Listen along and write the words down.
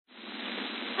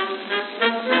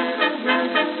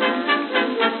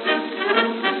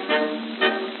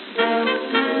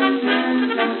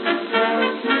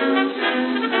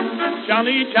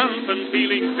Johnny Johnson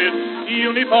feeling fit,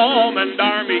 uniform and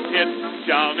army kit.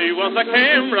 Johnny was a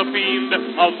camera fiend,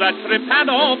 of that trip had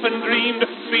often dreamed.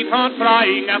 Sweetheart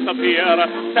crying at the pier,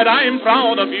 said, I'm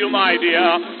proud of you, my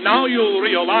dear. Now you'll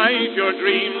realize your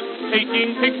dreams,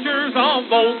 taking pictures of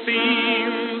those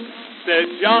scenes. Said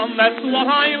John, that's what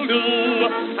I'll do,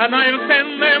 and I'll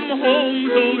send them home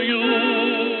to you.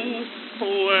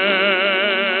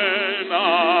 When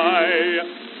I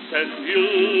send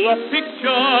you a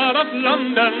picture of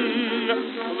London,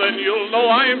 then you'll know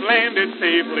I've landed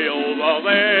safely over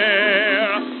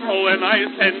there. When I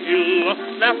send you a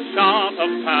snapshot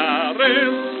of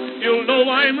Paris, you'll know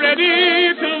I'm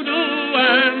ready to do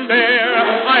and dare.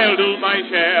 I'll do my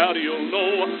share, you'll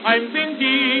know I'm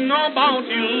thinking about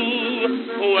you.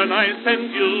 When I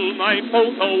send you my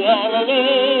photo all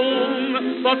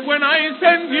alone, but when I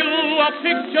send you a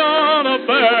picture of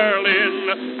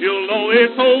Berlin, you'll know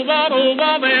it's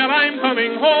over there, I'm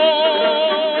coming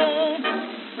home.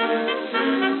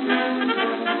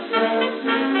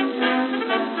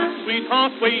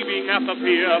 Sweetheart waving at the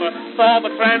pier, saw the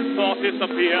transport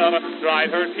disappear,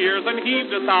 dried her tears and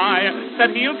heaved a sigh,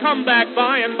 said he'll come back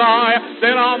by and by.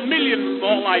 There are millions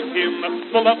more like him,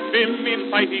 full of vim in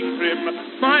fighting trim,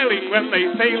 smiling when they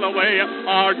sail away,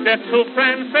 our debt to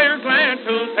France they're glad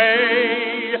to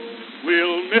pay.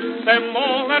 We'll miss them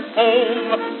all at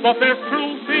home, but there's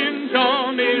proof in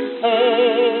Johnny's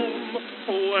home.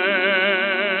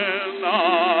 When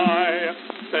I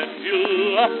send you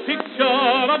a picture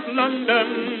of London,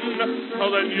 so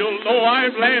then you'll know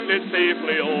I've landed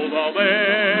safely over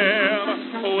there.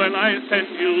 When I send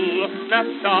you a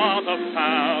snapshot of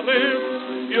Paris,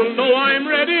 you'll know I'm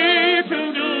ready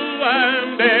to do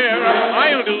and dare.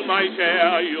 I'll do my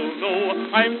share, you'll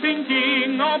know I'm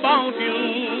thinking about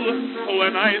you.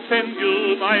 When I send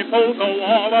you my photo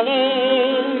all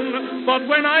alone, but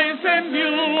when I send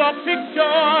you a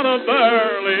picture of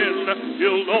Berlin,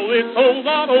 you'll know it's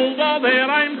over there,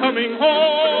 I'm coming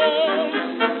home.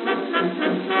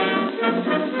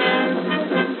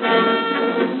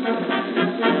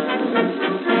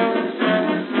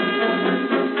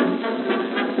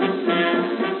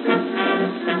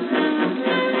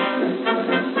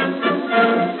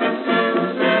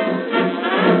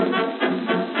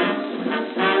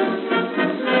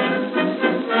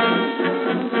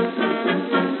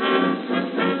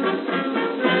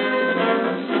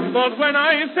 But when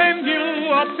I send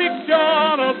you a picture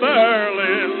of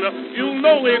Berlin, you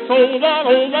know it's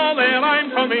over there, I'm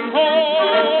coming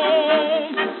home.